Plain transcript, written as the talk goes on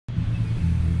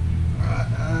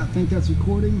think that's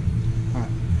recording. All right,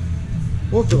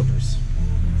 oil filters.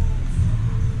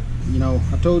 You know,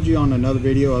 I told you on another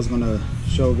video I was going to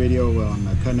show a video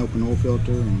on cutting open oil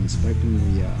filter and inspecting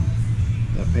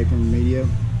the paper media.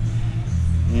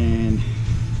 And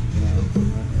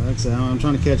like I said, I'm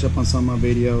trying to catch up on some of my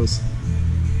videos.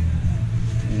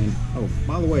 And oh,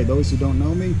 by the way, those who don't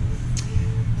know me,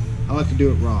 I like to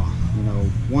do it raw. You know,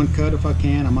 one cut if I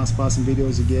can. I might spot some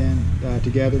videos again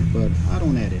together, but I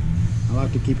don't edit. I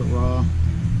like to keep it raw.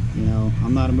 You know,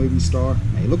 I'm not a movie star.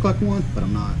 I may look like one, but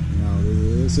I'm not. You know,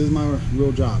 this is my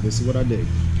real job. This is what I do.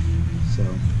 So,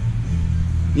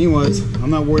 anyways, I'm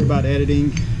not worried about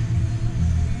editing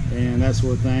and that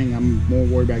sort of thing. I'm more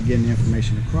worried about getting the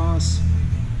information across.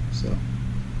 So,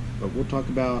 but we'll talk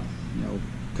about, you know,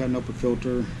 cutting up a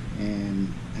filter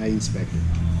and how you inspect it.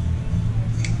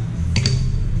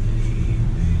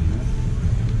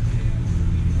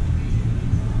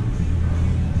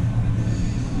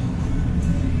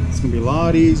 It's going to be a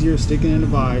lot easier sticking in a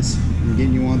vise and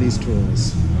getting you one of these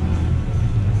tools.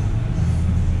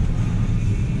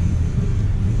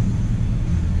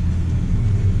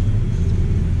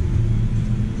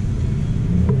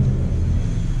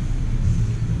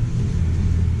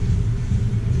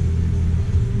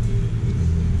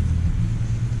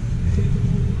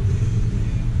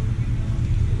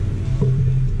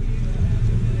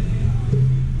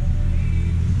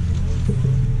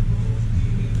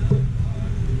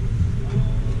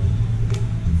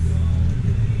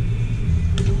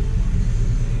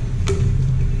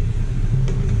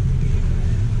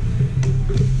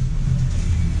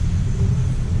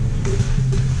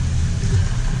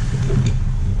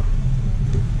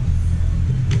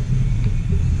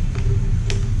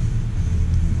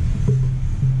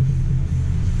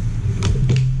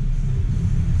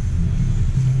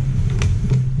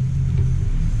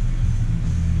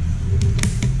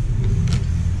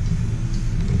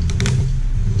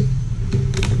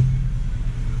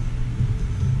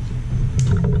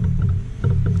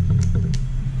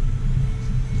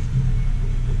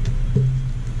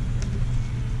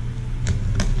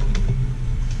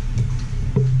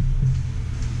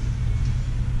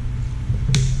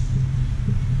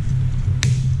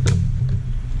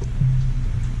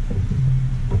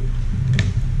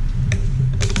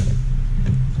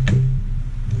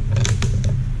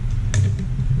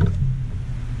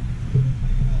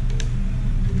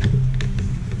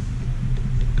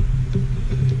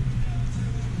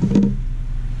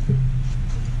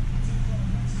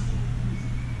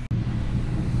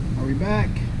 Back.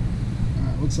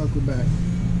 Alright, looks like we're back.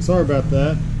 Sorry about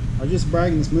that. I was just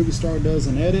bragging this movie star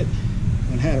doesn't edit,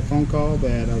 and had a phone call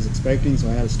that I was expecting, so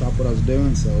I had to stop what I was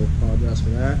doing, so apologize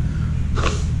for that.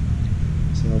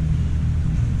 So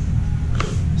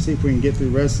see if we can get through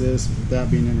the rest of this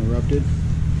without being interrupted.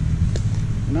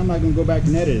 And I'm not going to go back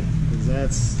and edit it, because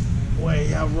that's the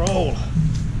way I roll.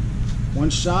 One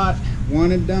shot,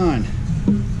 one and done.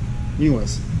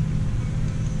 Anyways,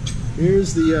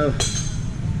 here's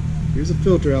a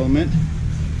filter element,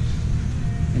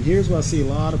 and here's what I see a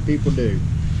lot of people do,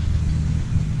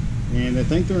 and they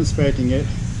think they're inspecting it,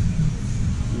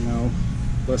 you know,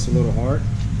 bless their little heart.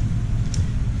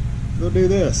 They'll do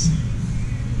this.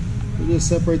 They'll just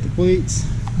separate the pleats.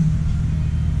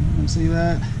 You see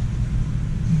that?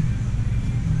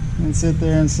 And sit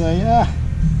there and say,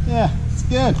 yeah, it's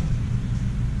good.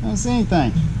 I don't see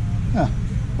anything. Yeah,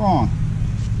 wrong.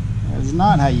 That's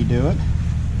not how you do it.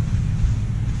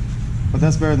 But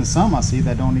that's better than some I see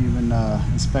that don't even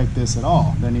inspect this at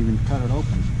all. Doesn't even cut it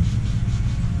open.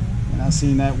 And I've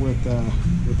seen that with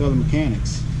other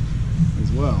mechanics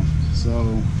as well.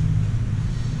 So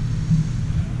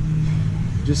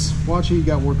just watch who you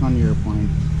got work on the airplane.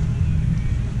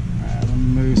 Alright, let me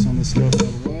move some of this stuff out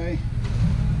of the way.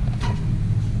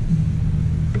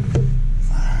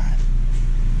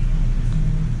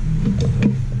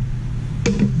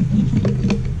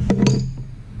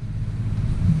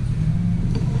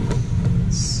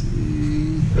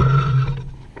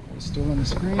 Still in the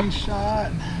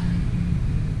screenshot.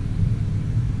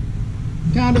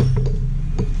 Kind of.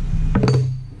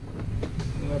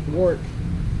 It'll have to work.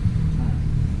 Right.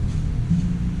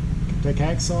 Take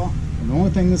hacksaw. And the only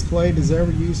thing this blade is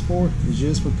ever used for is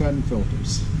just for cutting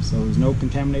filters. So there's no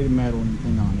contaminated metal or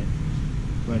anything on it.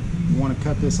 But you want to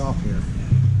cut this off here.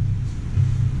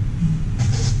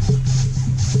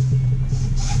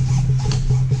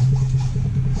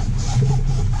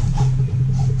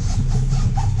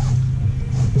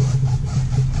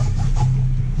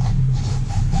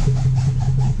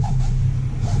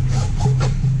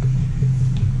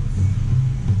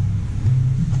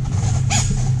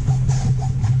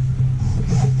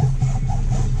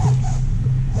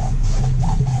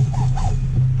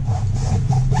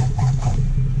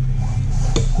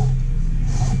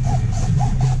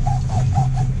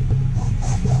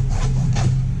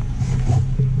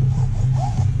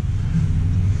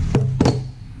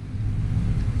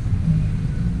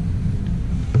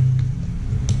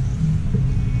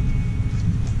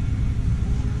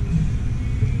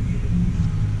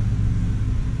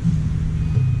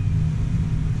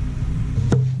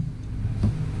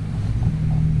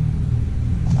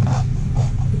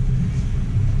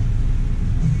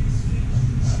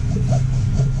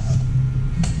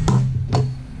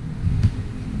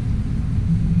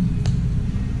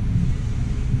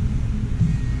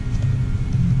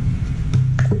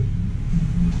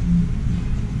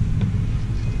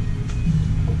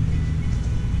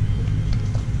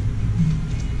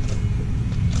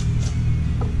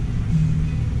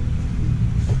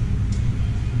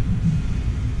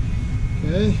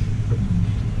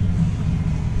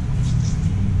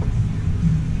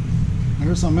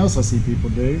 Here's something else I see people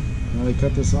do. Now they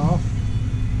cut this off.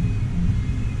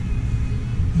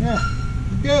 Yeah,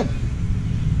 good.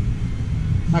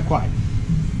 Not quite.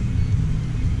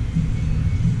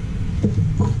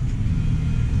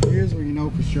 Here's where you know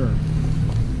for sure.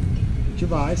 Get your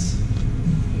vise.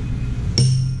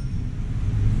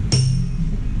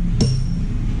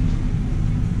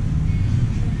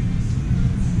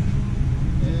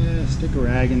 Yeah, stick a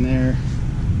rag in there.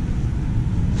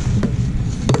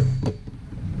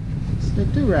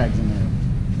 Stick 2 rags in there.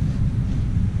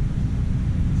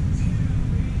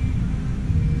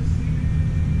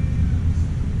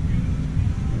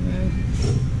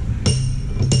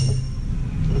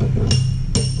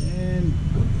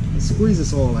 Squeeze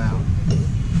this all out.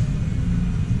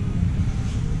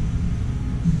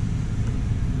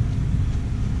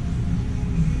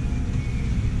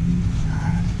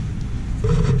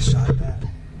 Shot that.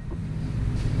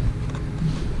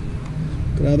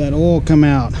 Look at how that oil come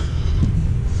out.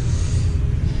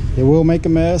 It will make a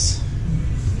mess,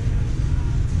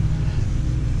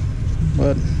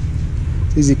 but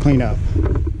it's easy to clean up.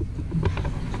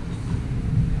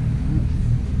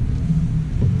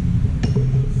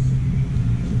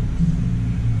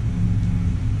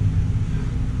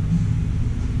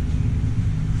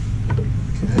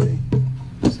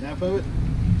 Half of it.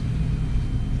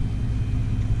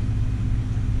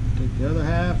 Take the other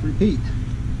half, repeat.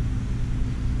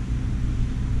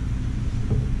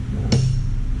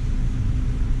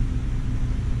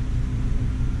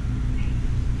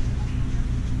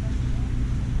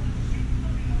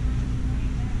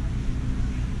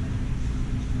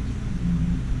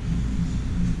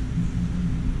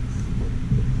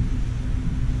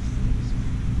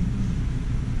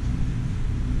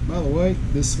 By the way,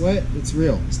 this sweat, it's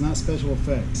real. It's not special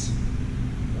effects.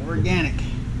 Organic.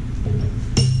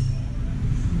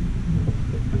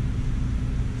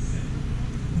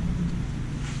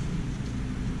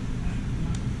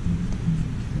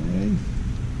 Okay.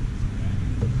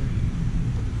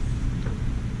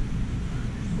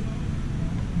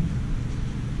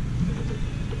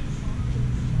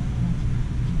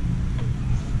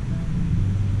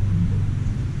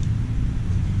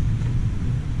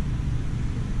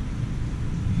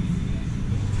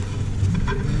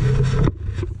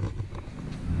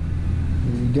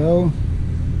 Go.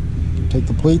 Take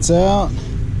the pleats out.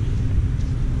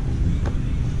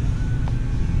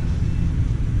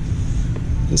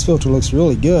 This filter looks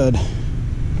really good. A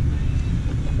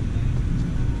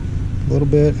little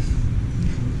bit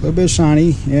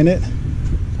shiny in it.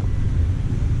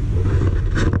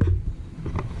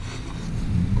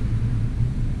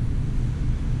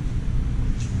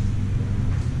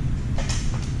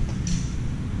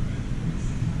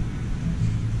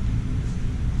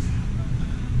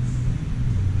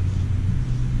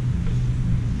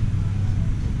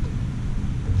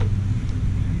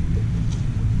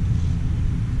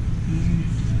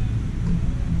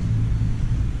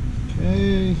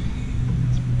 Okay,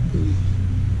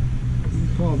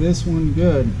 call this one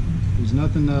good. There's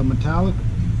nothing metallic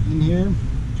in here.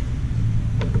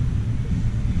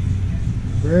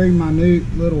 Very minute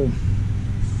little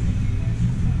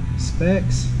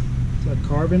specks. It's like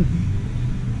carbon.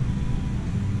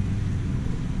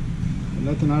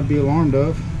 Nothing I'd be alarmed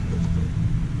of.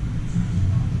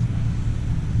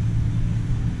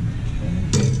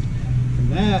 Okay.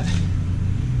 And that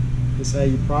is how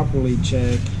you properly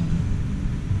check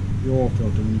your oil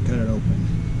filter when you cut it open.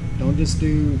 Don't just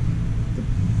do the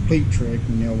pleat trick,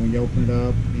 when you open it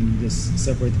up and you just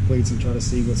separate the pleats and try to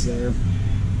see what's there.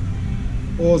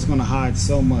 Oil is going to hide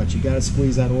so much. You got to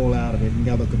squeeze that oil out of it, and you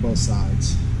got to look at both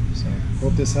sides. So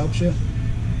hope this helps you,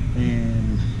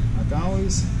 and like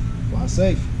always, fly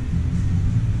safe.